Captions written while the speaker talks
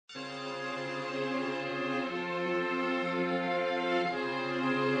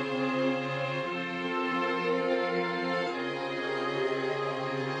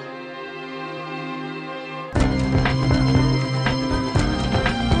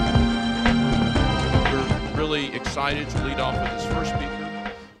excited to lead off with his first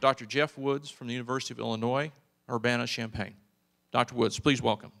speaker, Dr. Jeff Woods from the University of Illinois, Urbana-Champaign. Dr. Woods, please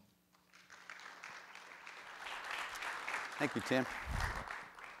welcome. Thank you, Tim.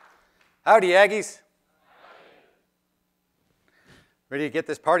 Howdy, Aggies. Ready to get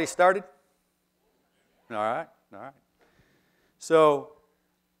this party started? All right, all right. So,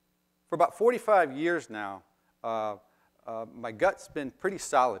 for about 45 years now, my gut's been pretty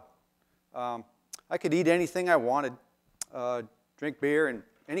solid. I could eat anything I wanted, drink beer in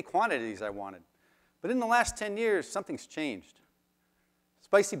any quantities I wanted. But in the last 10 years, something's changed.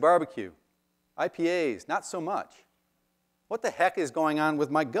 Spicy barbecue, IPAs, not so much. What the heck is going on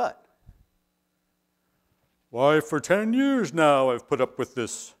with my gut? Why, for 10 years now I've put up with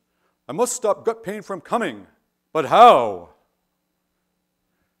this. I must stop gut pain from coming. But how?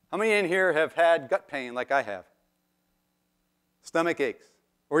 How many in here have had gut pain like I have? Stomach aches,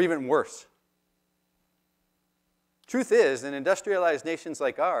 or even worse. Truth is, in industrialized nations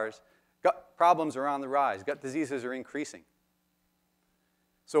like ours, gut problems are on the rise. Gut diseases are increasing.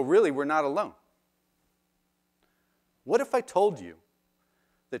 So really, we're not alone. What if I told you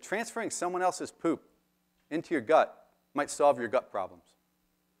that transferring someone else's poop into your gut might solve your gut problems?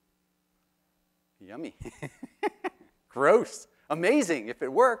 Yummy. Gross. Amazing if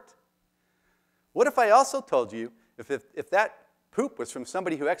it worked. What if I also told you if that poop was from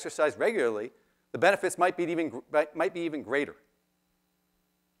somebody who exercised regularly, the benefits might be even greater?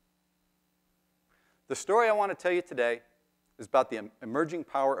 The story I want to tell you today is about the emerging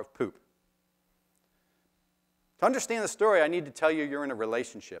power of poop. To understand the story, I need to tell you you're in a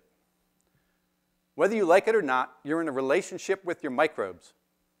relationship. Whether you like it or not, you're in a relationship with your microbes.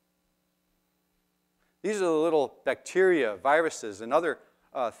 These are the little bacteria, viruses, and other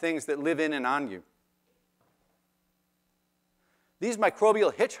things that live in and on you. These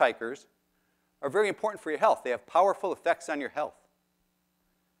microbial hitchhikers are very important for your health. They have powerful effects on your health.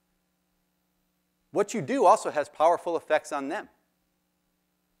 What you do also has powerful effects on them.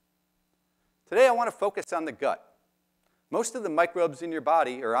 Today I want to focus on the gut. Most of the microbes in your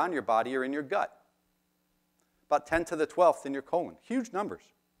body or on your body are in your gut. About 10 to the 12th in your colon. Huge numbers.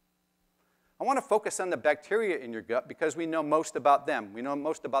 I want to focus on the bacteria in your gut because we know most about them. We know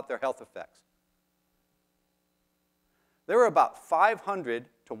most about their health effects. There are about 500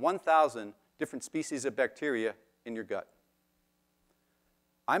 to 1,000 different species of bacteria in your gut.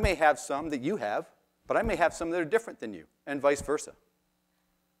 I may have some that you have, but I may have some that are different than you, and vice versa.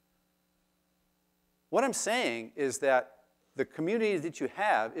 What I'm saying is that the community that you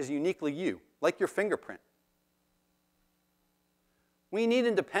have is uniquely you, like your fingerprint. We need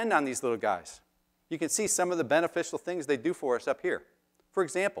and depend on these little guys. You can see some of the beneficial things they do for us up here. For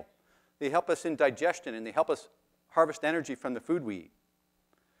example, they help us in digestion and they help us harvest energy from the food we eat.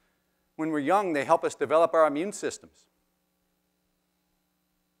 When we're young, they help us develop our immune systems.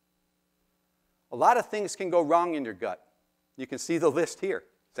 A lot of things can go wrong in your gut. You can see the list here.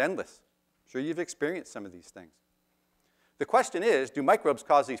 It's endless. I'm sure you've experienced some of these things. The question is, do microbes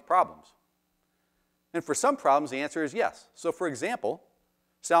cause these problems? And for some problems, the answer is yes. So for example,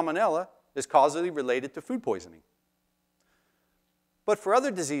 salmonella is causally related to food poisoning. But for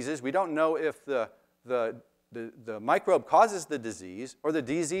other diseases, we don't know if the microbe causes the disease or the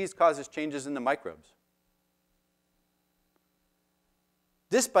disease causes changes in the microbes.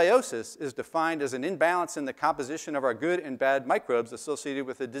 Dysbiosis is defined as an imbalance in the composition of our good and bad microbes associated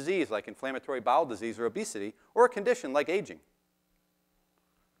with a disease like inflammatory bowel disease or obesity, or a condition like aging.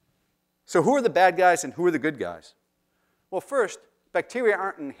 So who are the bad guys and who are the good guys? Well, first, bacteria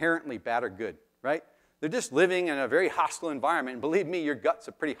aren't inherently bad or good, right? They're just living in a very hostile environment, and believe me, your gut's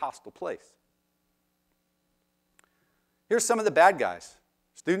a pretty hostile place. Here's some of the bad guys.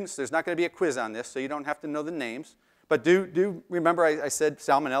 Students, there's not going to be a quiz on this, so you don't have to know the names. But do remember I said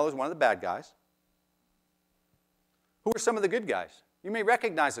salmonella is one of the bad guys. Who are some of the good guys? You may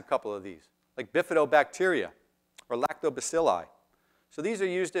recognize a couple of these, like bifidobacteria or lactobacilli. So these are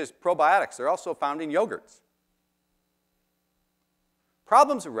used as probiotics. They're also found in yogurts.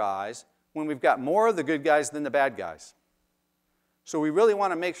 Problems arise when we've got more of the good guys than the bad guys. So we really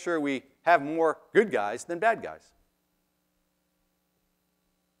want to make sure we have more good guys than bad guys.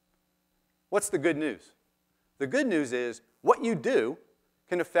 What's the good news? The good news is what you do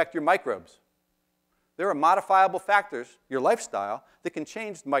can affect your microbes. There are modifiable factors, your lifestyle, that can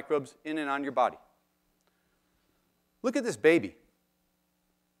change microbes in and on your body. Look at this baby.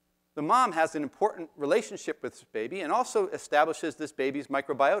 The mom has an important relationship with this baby and also establishes this baby's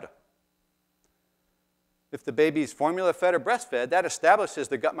microbiota. If the baby's formula-fed or breastfed, that establishes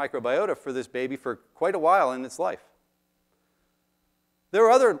the gut microbiota for this baby for quite a while in its life. There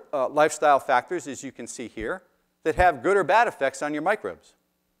are other lifestyle factors, as you can see here. that have good or bad effects on your microbes.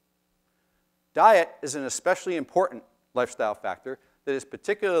 Diet is an especially important lifestyle factor that is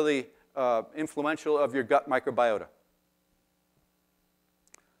particularly influential of your gut microbiota.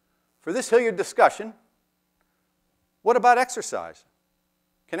 For this Hilliard discussion, what about exercise?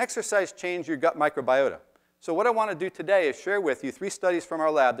 Can exercise change your gut microbiota? So what I want to do today is share with you 3 studies from our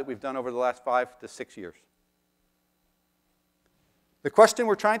lab that we've done over the last 5 to 6 years. The question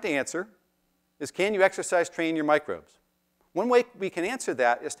we're trying to answer is, can you exercise train your microbes? One way we can answer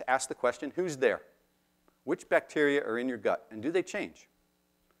that is to ask the question, who's there? Which bacteria are in your gut, and do they change?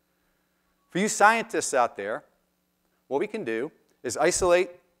 For you scientists out there, what we can do is isolate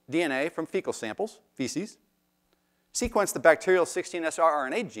DNA from fecal samples, feces, sequence the bacterial 16S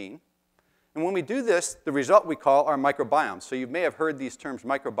rRNA gene, and when we do this, the result we call our microbiome. So you may have heard these terms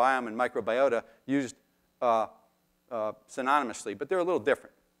microbiome and microbiota used synonymously, but they're a little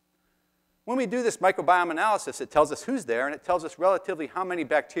different. When we do this microbiome analysis, it tells us who's there, and it tells us relatively how many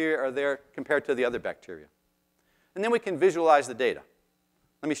bacteria are there compared to the other bacteria. And then we can visualize the data.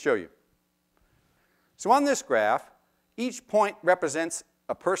 Let me show you. So on this graph, each point represents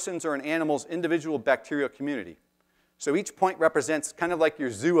a person's or an animal's individual bacterial community. So each point represents kind of like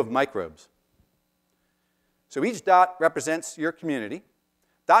your zoo of microbes. So each dot represents your community.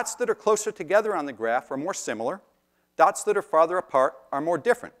 Dots that are closer together on the graph are more similar. Dots that are farther apart are more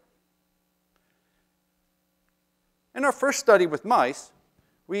different. In our first study with mice,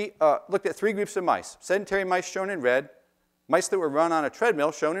 we looked at 3 groups of mice. Sedentary mice shown in red, mice that were run on a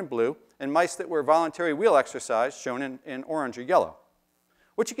treadmill shown in blue, and mice that were voluntary wheel exercise shown in orange or yellow.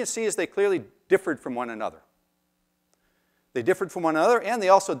 What you can see is they clearly differed from one another. They differed from one another, and they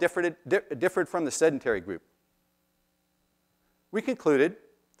also differed from the sedentary group. We concluded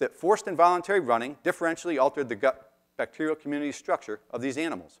that forced and voluntary running differentially altered the gut bacterial community structure of these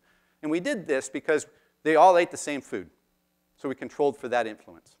animals. And we did this because they all ate the same food, so we controlled for that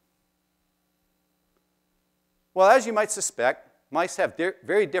influence. Well, as you might suspect, mice have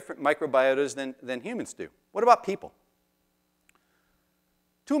very different microbiotas than humans do. What about people?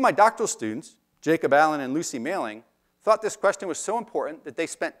 2 of my doctoral students, Jacob Allen and Lucy Mailing, thought this question was so important that they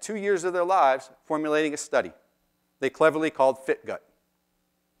spent 2 years of their lives formulating a study they cleverly called Fit Gut.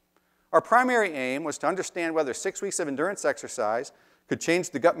 Our primary aim was to understand whether 6 weeks of endurance exercise could change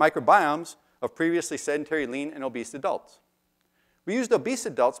the gut microbiomes of previously sedentary, lean, and obese adults. We used obese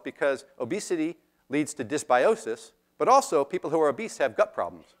adults because obesity leads to dysbiosis, but also people who are obese have gut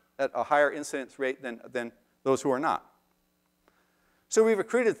problems at a higher incidence rate than those who are not. So we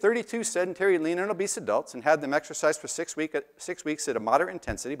recruited 32 sedentary, lean, and obese adults and had them exercise for 6 weeks at a moderate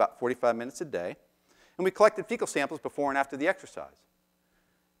intensity, about 45 minutes a day, and we collected fecal samples before and after the exercise.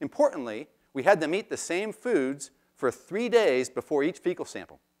 Importantly, we had them eat the same foods for 3 days before each fecal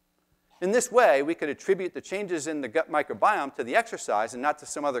sample. In this way, we could attribute the changes in the gut microbiome to the exercise and not to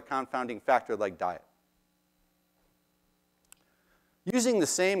some other confounding factor like diet. Using the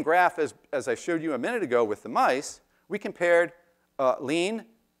same graph as I showed you a minute ago with the mice, we compared lean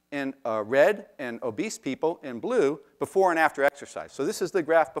in red and obese people in blue before and after exercise. So this is the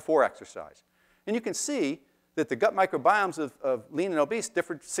graph before exercise. And you can see that the gut microbiomes of lean and obese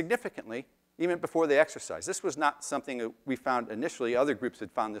differed significantly even before they exercised. This was not something that we found initially. Other groups had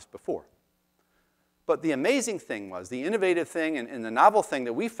found this before. But the amazing thing was, the innovative thing and the novel thing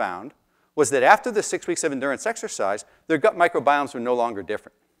that we found was that after the 6 weeks of endurance exercise, their gut microbiomes were no longer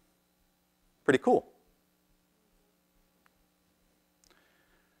different. Pretty cool.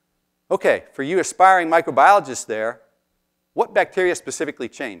 Okay, for you aspiring microbiologists there, what bacteria specifically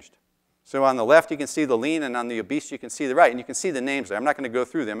changed? So on the left, you can see the lean, and on the obese, you can see the right. And you can see the names there. I'm not going to go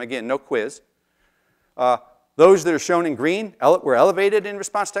through them. Again, no quiz. Those that are shown in green were elevated in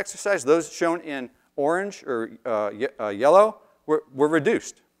response to exercise. Those shown in orange or yellow were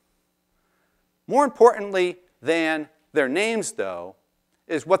reduced. More importantly than their names, though,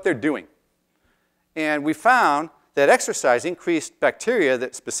 is what they're doing. And we found that exercise increased bacteria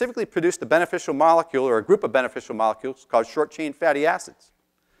that specifically produced a beneficial molecule or a group of beneficial molecules called short-chain fatty acids.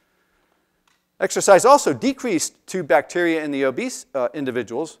 Exercise also decreased 2 bacteria in the obese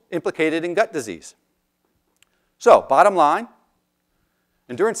individuals implicated in gut disease. So, bottom line,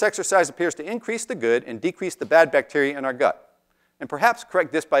 endurance exercise appears to increase the good and decrease the bad bacteria in our gut, and perhaps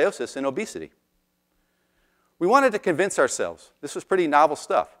correct dysbiosis in obesity. We wanted to convince ourselves. This was pretty novel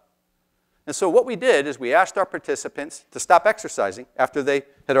stuff. And so what we did is we asked our participants to stop exercising after they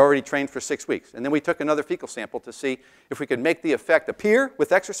had already trained for 6 weeks. And then we took another fecal sample to see if we could make the effect appear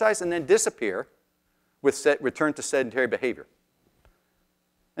with exercise and then disappear with return to sedentary behavior.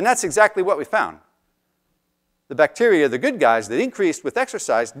 And that's exactly what we found.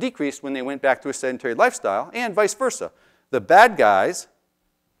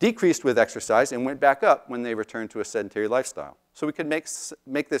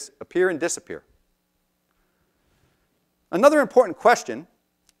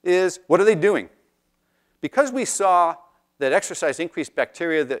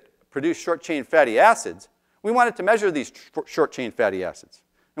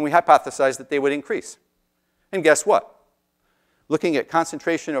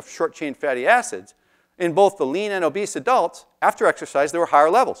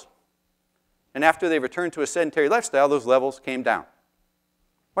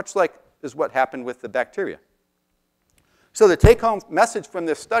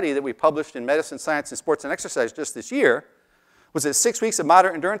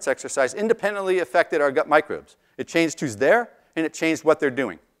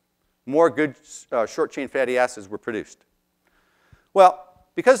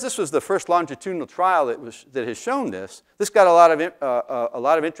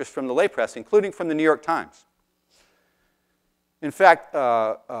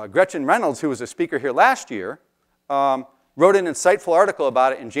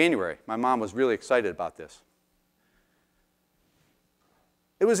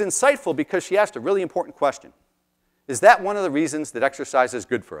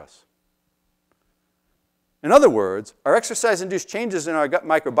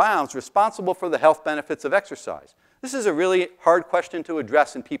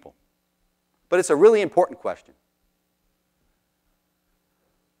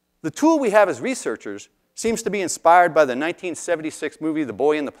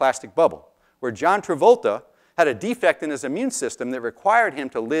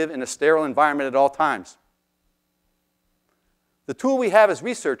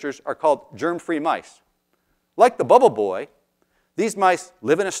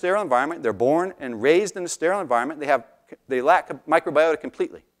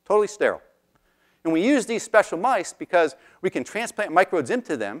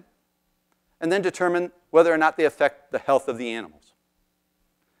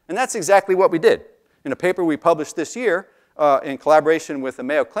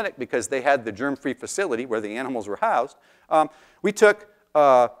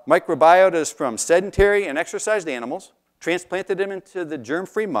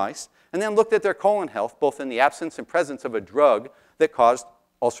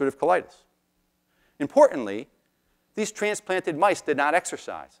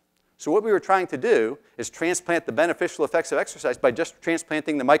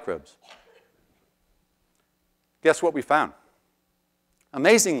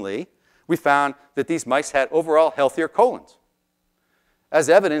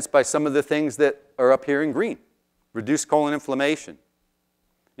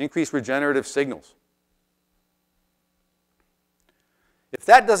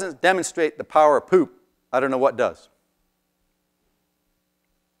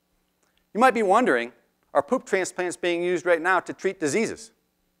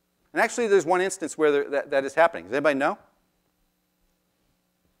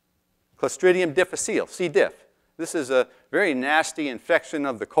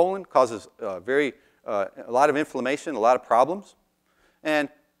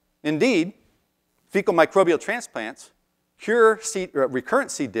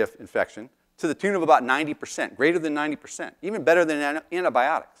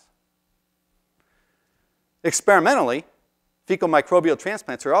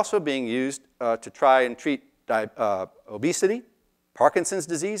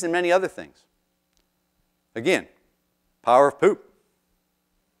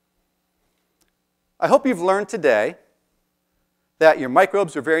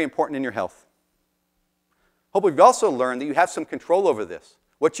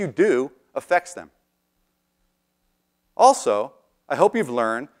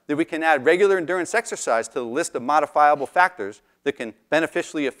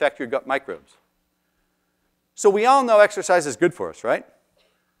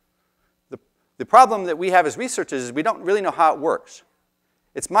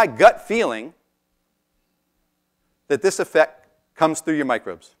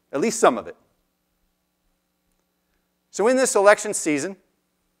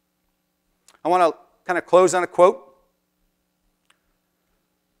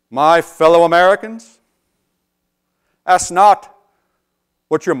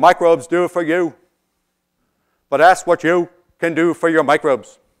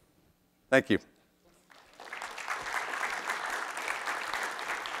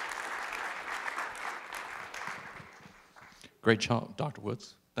 Great job, Dr.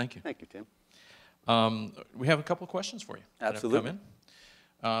 Woods. Thank you. Thank you, Tim. We have a couple of questions for you. Absolutely. That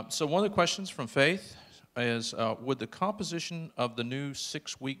have come in. So one of the questions from Faith is, would the composition of the new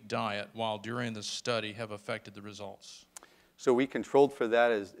 6-week diet while during the study have affected the results? So we controlled for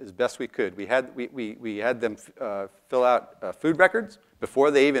that as best we could. We had them fill out food records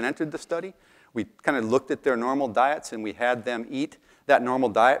before they even entered the study. We kind of looked at their normal diets, and we had them eat that normal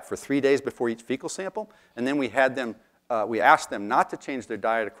diet for 3 days before each fecal sample. And then we asked them not to change their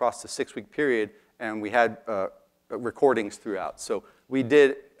diet across the 6-week period, and we had recordings throughout. So we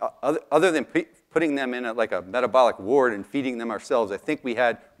did, other than putting them in like a metabolic ward and feeding them ourselves, I think we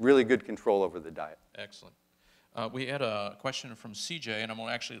had really good control over the diet. Excellent. We had a question from CJ, and I'm going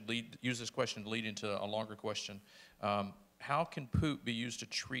to actually use this question to lead into a longer question. How can poop be used to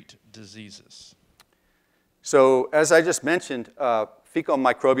treat diseases? So as I just mentioned, fecal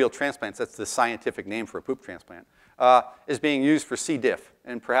microbial transplants, that's the scientific name for a poop transplant, is being used for C. diff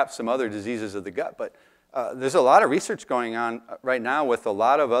and perhaps some other diseases of the gut. But there's a lot of research going on right now with a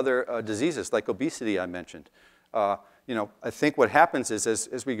lot of other diseases like obesity I mentioned. I think what happens is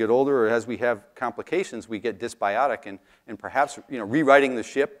as we get older or as we have complications, we get dysbiotic and perhaps rewriting the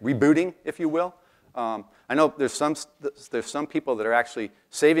ship, rebooting, if you will. I know there's some people that are actually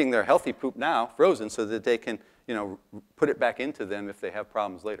saving their healthy poop now, frozen, so that they can put it back into them if they have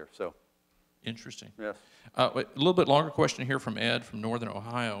problems later. So, interesting. Yes. A little bit longer question here from Ed from Northern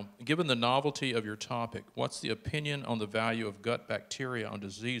Ohio. Given the novelty of your topic, what's the opinion on the value of gut bacteria on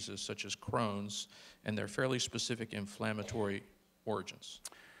diseases such as Crohn's and their fairly specific inflammatory origins?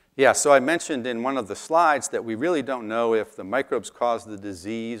 Yeah, so I mentioned in one of the slides that we really don't know if the microbes cause the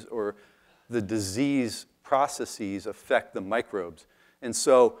disease or the disease processes affect the microbes. And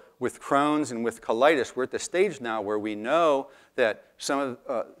so with Crohn's and with colitis, we're at the stage now where we know that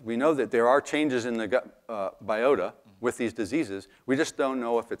there are changes in the gut biota with these diseases. We just don't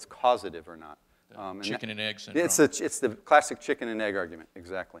know if it's causative or not. Chicken and egg syndrome. It's the classic chicken and egg argument,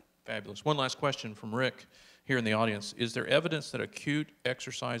 exactly. Fabulous. One last question from Rick here in the audience. Is there evidence that acute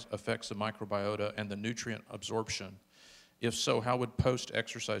exercise affects the microbiota and the nutrient absorption? If so, how would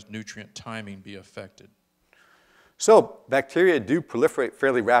post-exercise nutrient timing be affected? So bacteria do proliferate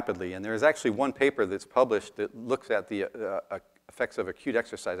fairly rapidly, and there's actually one paper that's published that looks at the effects of acute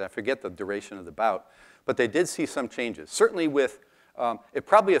exercise. I forget the duration of the bout, but they did see some changes. Certainly it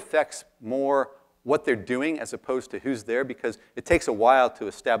probably affects more what they're doing as opposed to who's there, because it takes a while to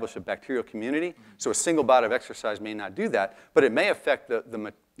establish a bacterial community. So a single bout of exercise may not do that, but it may affect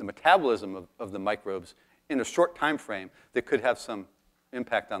the metabolism of the microbes in a short time frame that could have some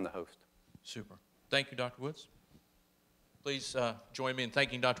impact on the host. Super. Thank you, Dr. Woods. Please join me in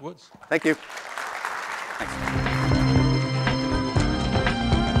thanking Dr. Woods. Thank you. Thanks.